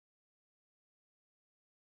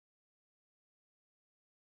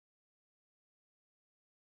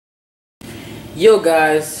Yo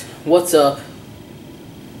guys, what's up?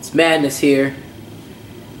 It's MaD-NS here,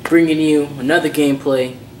 bringing you another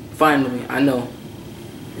gameplay. Finally, I know,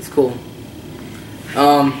 it's cool.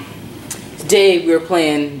 Today we're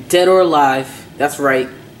playing Dead or Alive. That's right,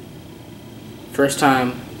 first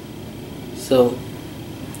time, so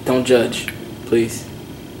don't judge, please.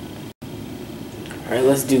 Alright,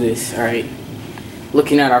 let's do this. Alright,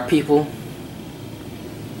 looking at our people.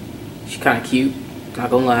 She's kinda cute, not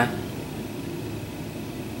gonna lie.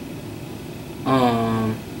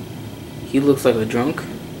 He looks like a drunk.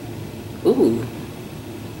 Ooh.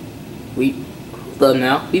 Hold up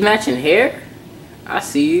now. We matching hair? I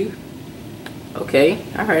see you. Okay,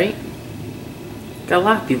 alright. Got a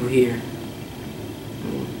lot of people here.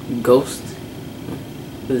 Ghost.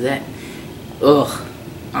 What is that? Ugh.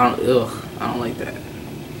 I don't like that.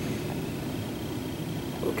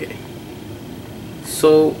 Okay.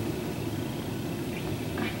 So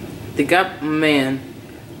they got a man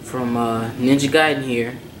from Ninja Gaiden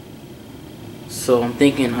here. So I'm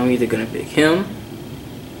thinking I'm either gonna pick him,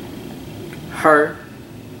 her,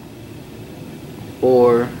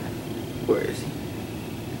 or where is he?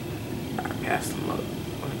 I passed him up.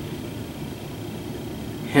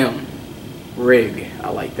 Him. Rig. I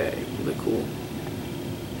like that. He look cool.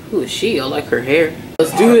 Who is she? I like her hair.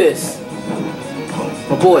 Let's do this.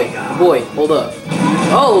 My boy, hold up.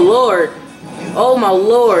 Oh Lord. Oh my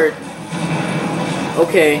Lord.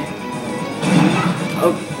 Okay.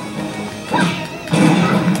 Oh.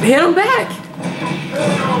 Hit him back.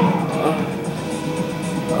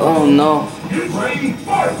 Oh no.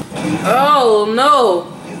 Oh no.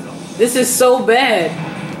 This is so bad.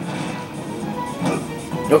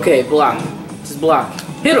 Okay, block. Just block.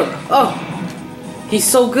 Hit him. Oh. He's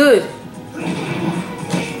so good.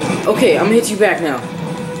 Okay, I'm gonna hit you back now.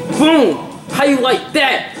 Boom. How you like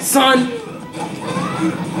that, son?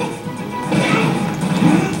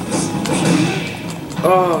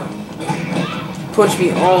 Oh. Punch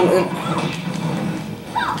me all in.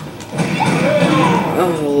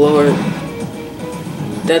 Oh Lord.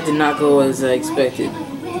 That did not go as I expected.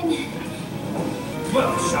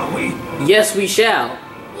 Well, shall we? Yes, we shall.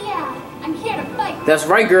 Yeah, I'm here to fight. That's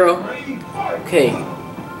right, girl. Okay.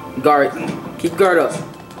 Guard. Keep guard up.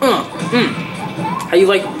 How you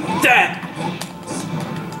like that?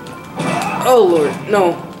 Oh Lord,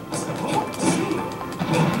 no.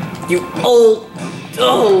 You old.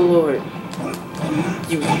 Oh Lord.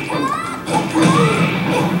 You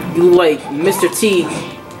like Mr. T,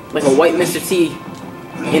 like a white Mr. T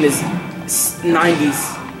in his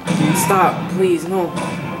 90s. Stop, please, no.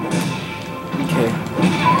 Okay.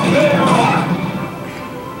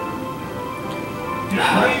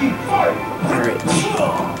 Alright.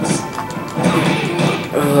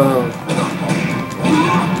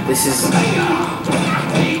 This is...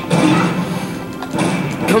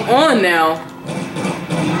 Come on now.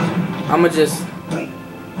 I'ma just...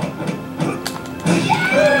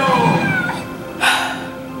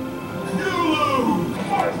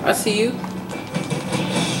 I see you.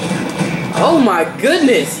 Oh my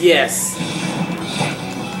goodness, yes.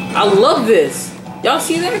 I love this. Y'all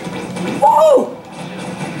see that? Woo!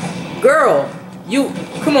 Girl, you,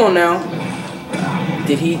 come on now.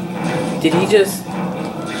 Did he just...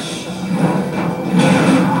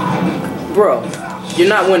 Bro, you're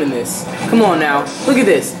not winning this. Come on now. Look at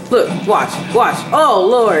this. Look, watch. Oh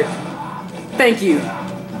Lord. Thank you.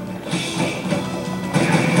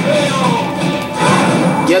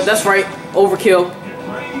 Yep, that's right. Overkill.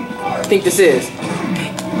 I think this is.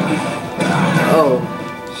 Oh.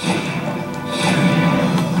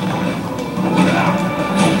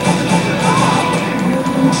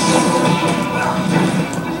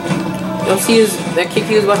 Y'all see that kick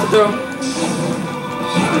he was about to throw?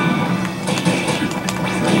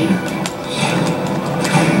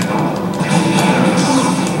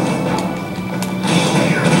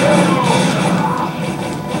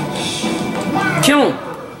 Kill him!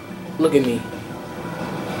 Look at me.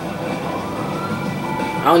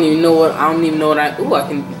 I don't even know what I... Ooh, I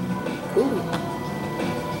can... Ooh.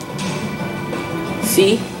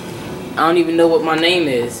 See? I don't even know what my name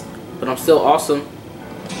is, but I'm still awesome.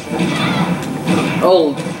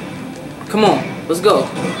 Oh. Come on. Let's go.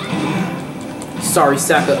 Sorry,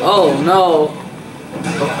 Saka. Oh, no.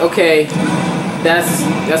 Okay.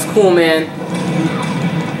 That's cool, man.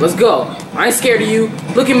 Let's go. I ain't scared of you.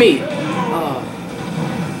 Look at me.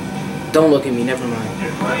 Don't look at me, never mind.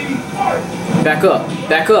 Back up,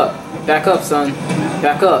 son.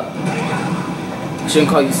 Back up. I shouldn't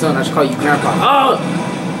call you son, I should call you grandpa. Oh!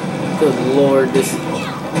 Good Lord, this...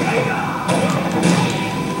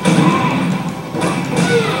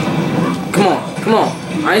 Come on.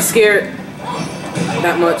 I ain't scared.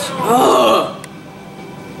 that much. Oh!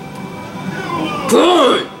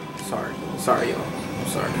 Good! Sorry, y'all. I'm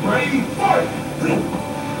sorry.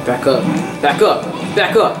 Back up. Back up.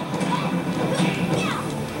 Back up.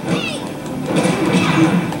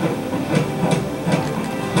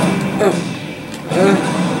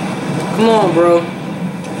 Come on, bro.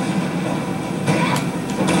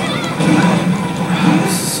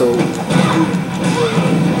 So...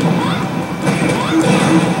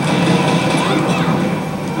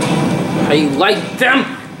 How you like them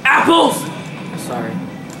apples? Sorry.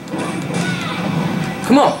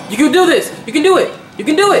 Come on, you can do this. You can do it. You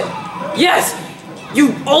can do it. Yes,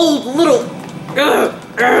 you old little.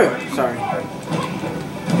 Sorry.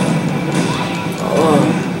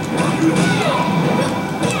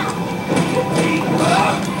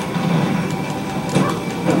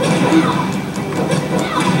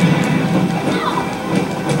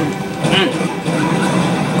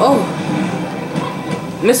 Oh,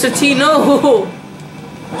 Mr. T, no.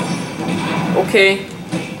 Okay.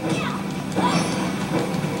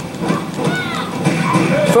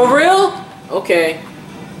 For real? Okay.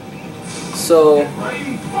 So.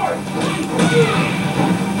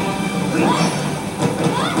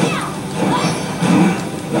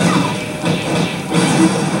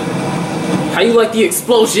 How you like the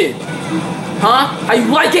explosion? Huh? How you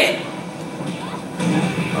like it?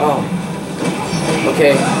 Oh.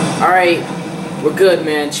 Okay. Alright. We're good,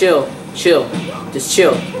 man. Chill. Chill. Just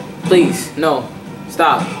chill. Please. No.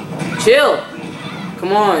 Stop. Chill.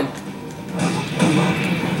 Come on.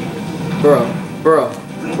 Bro.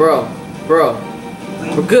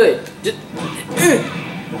 We're good. Just,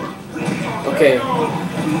 okay.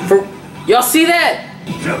 Y'all see that?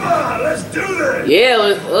 Come on, let's do this! Yeah,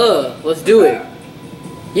 let's do it.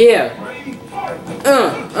 Yeah.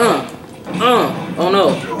 Oh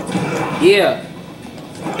no. Yeah.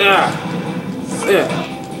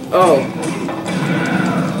 Oh.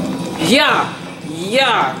 Yeah.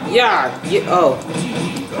 Oh.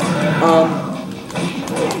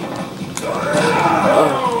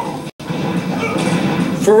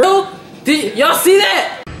 For real? Did y'all see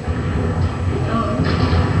that?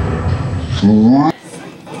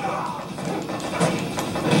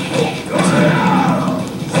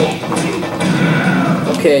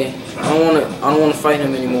 Okay, I don't wanna fight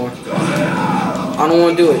him anymore. I don't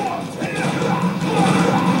wanna do it.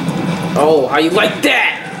 Oh, how you like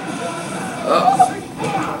that?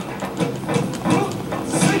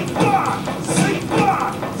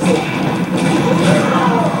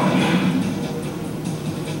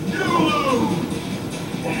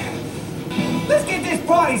 Let's get this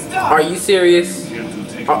party started! Are you serious?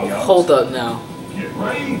 Hold up now. Get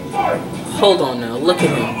ready, fight! Hold on now. Look at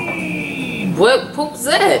him. What was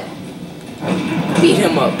that? Beat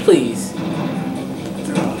him up, please.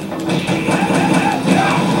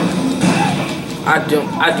 I do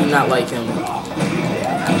not like him.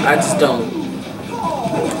 I just don't.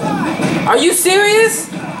 Are you serious?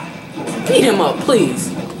 Beat him up,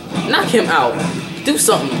 please. Knock him out. Do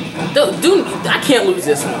something. I can't lose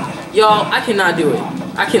this one. Y'all, I cannot do it.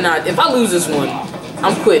 I cannot. If I lose this one,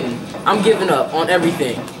 I'm quitting. I'm giving up on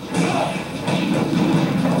everything.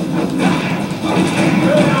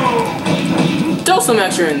 Throw some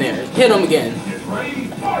extra in there. Hit him again.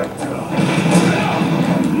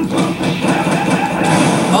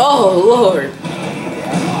 Oh, Lord.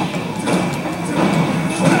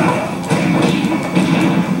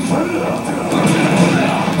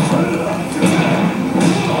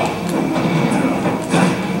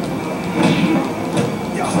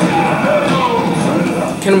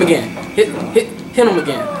 Hit him again. Hit him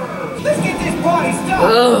again. Let's get this party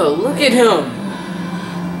started! Look at him.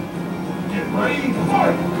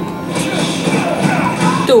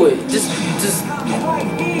 Do it. Just.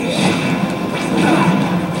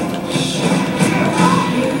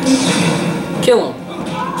 Kill him.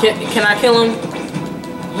 Can I kill him?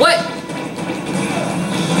 What?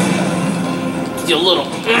 You little.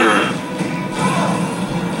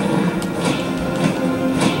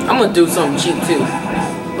 I'm gonna do something cheap too.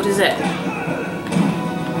 What is that?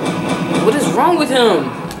 What is wrong with him?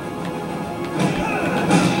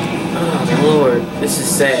 Oh Lord, this is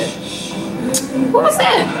sad. What was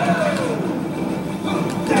that?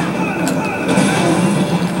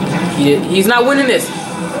 He's not winning this.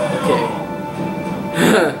 Okay.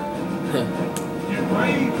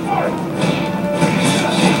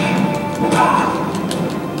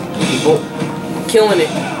 Killing it.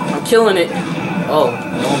 I'm killing it. Oh,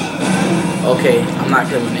 no. Okay, I'm not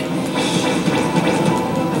killing it.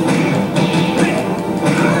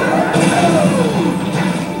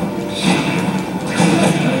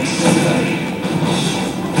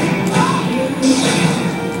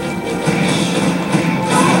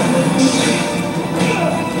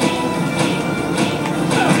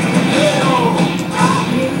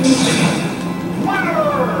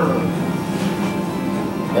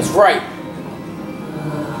 right.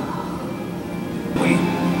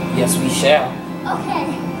 Yes, we shall. Okay,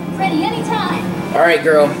 ready anytime. All right,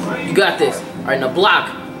 girl, you got this. All right, now block.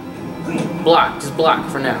 Block, just block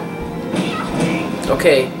for now.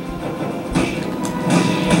 Okay.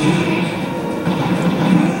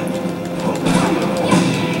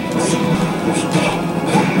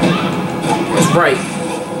 That's right.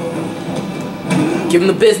 Give him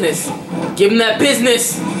the business. Give him that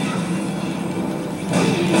business.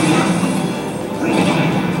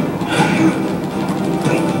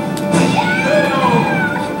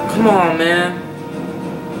 Come on, man.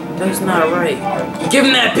 That's not right. Give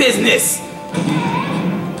him that business.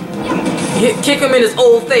 Kick him in his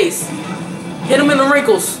old face. Hit him in the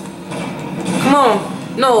wrinkles. Come on.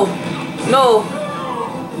 No. No.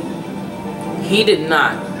 He did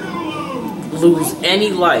not lose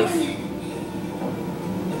any life.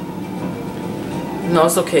 No,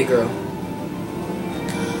 it's okay, girl.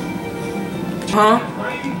 Huh?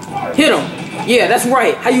 Hit him. Yeah, that's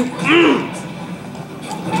right. How you...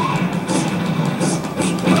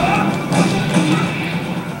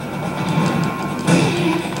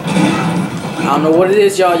 I don't know what it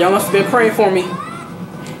is, y'all. Y'all must have been praying for me.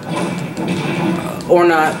 Or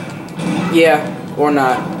not. Yeah, or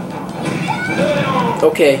not.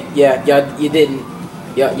 Okay, yeah, y'all, you didn't.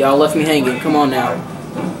 Y'all left me hanging. Come on now.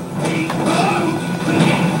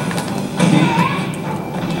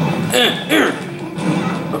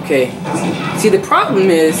 Okay. See, the problem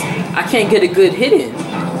is I can't get a good hit in.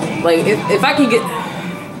 Like, if I can get...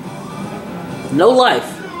 No life.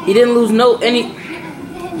 He didn't lose any...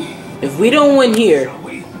 If we don't win here,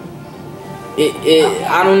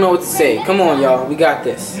 I don't know what to say. Come on, y'all. We got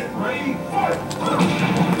this.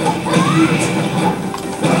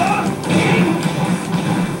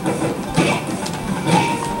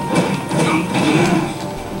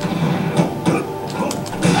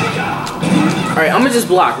 Alright, I'm gonna just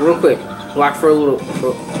block real quick. Block for a little...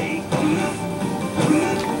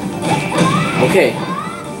 Okay.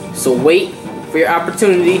 So wait for your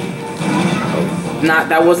opportunity. Not,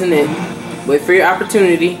 that wasn't it. Wait for your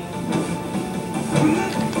opportunity.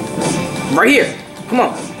 Right here. Come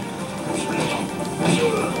on.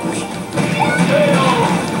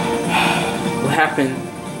 What happened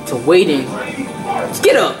to waiting? Just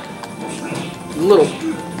get up. Little.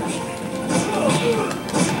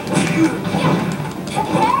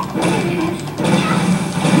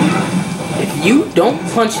 If you don't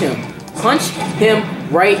punch him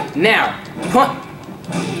right now. Punch.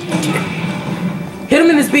 Hit him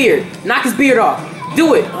in his beard. Knock his beard off.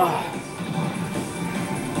 Do it. Oh.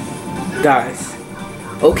 Guys.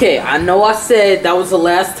 Okay, I know I said that was the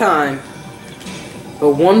last time.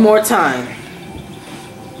 But one more time.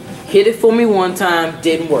 Hit it for me one time.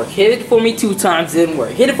 Didn't work. Hit it for me 2 times. Didn't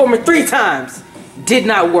work. Hit it for me 3 times. Did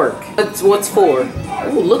not work. That's what's for.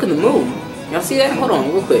 Ooh, look at the moon. Y'all see that? Hold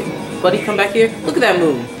on real quick. Buddy, come back here. Look at that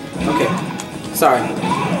moon. Okay. Sorry.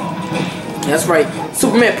 That's right.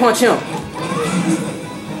 Superman, punch him.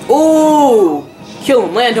 Ooh! Kill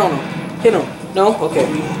him. Land on him. Hit him. No? Okay.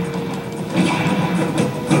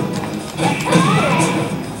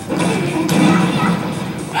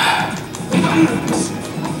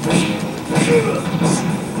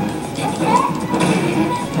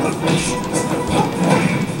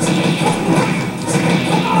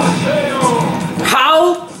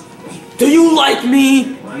 How do you like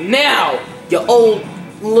me now, you old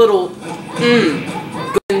little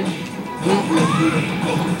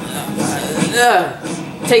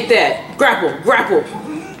take that. Grapple. Grapple.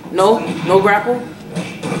 No? No grapple?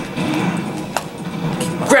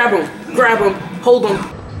 Grab him. Grab him. Hold him.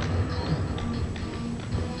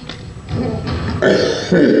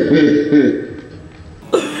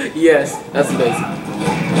 Yes, that's amazing.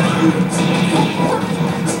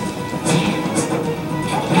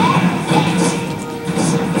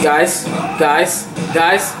 Guys,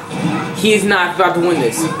 he's not about to win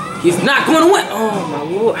this. He's not going to win. Oh my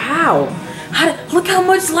lord, how? Look how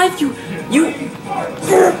much life you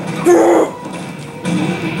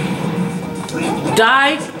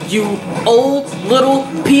die, you old little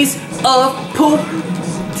piece of poop.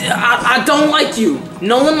 I don't like you.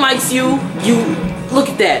 No one likes you. Look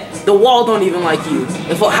at that. The wall don't even like you.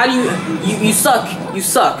 How do you suck? You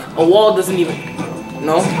suck. A wall doesn't even.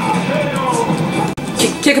 No.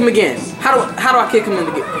 Kick him again. How do I kick him in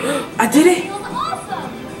again? I did it.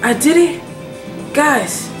 I did it.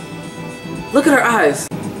 Guys, look at her eyes.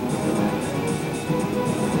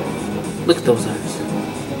 Look at those eyes.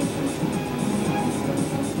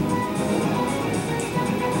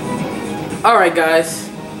 All right, guys.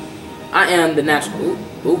 I am the natural.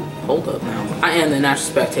 Ooh, hold up now. I am the natural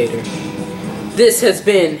spectator. This has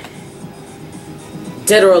been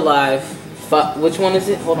Dead or Alive. Which one is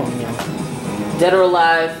it? Hold on, y'all. Dead or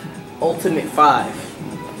Alive Ultimate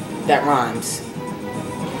 5. That rhymes.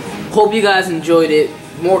 Hope you guys enjoyed it.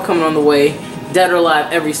 More coming on the way. Dead or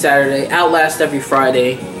Alive every Saturday. Outlast every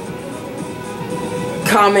Friday.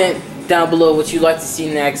 Comment down below what you'd like to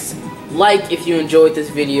see next. Like if you enjoyed this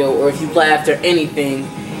video or if you laughed or anything.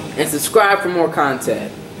 And subscribe for more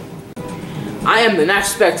content. I am the Natural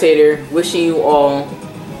Spectator, wishing you all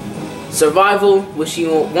survival, wishing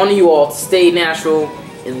one of you all to stay natural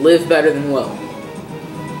and live better than well.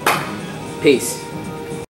 Peace.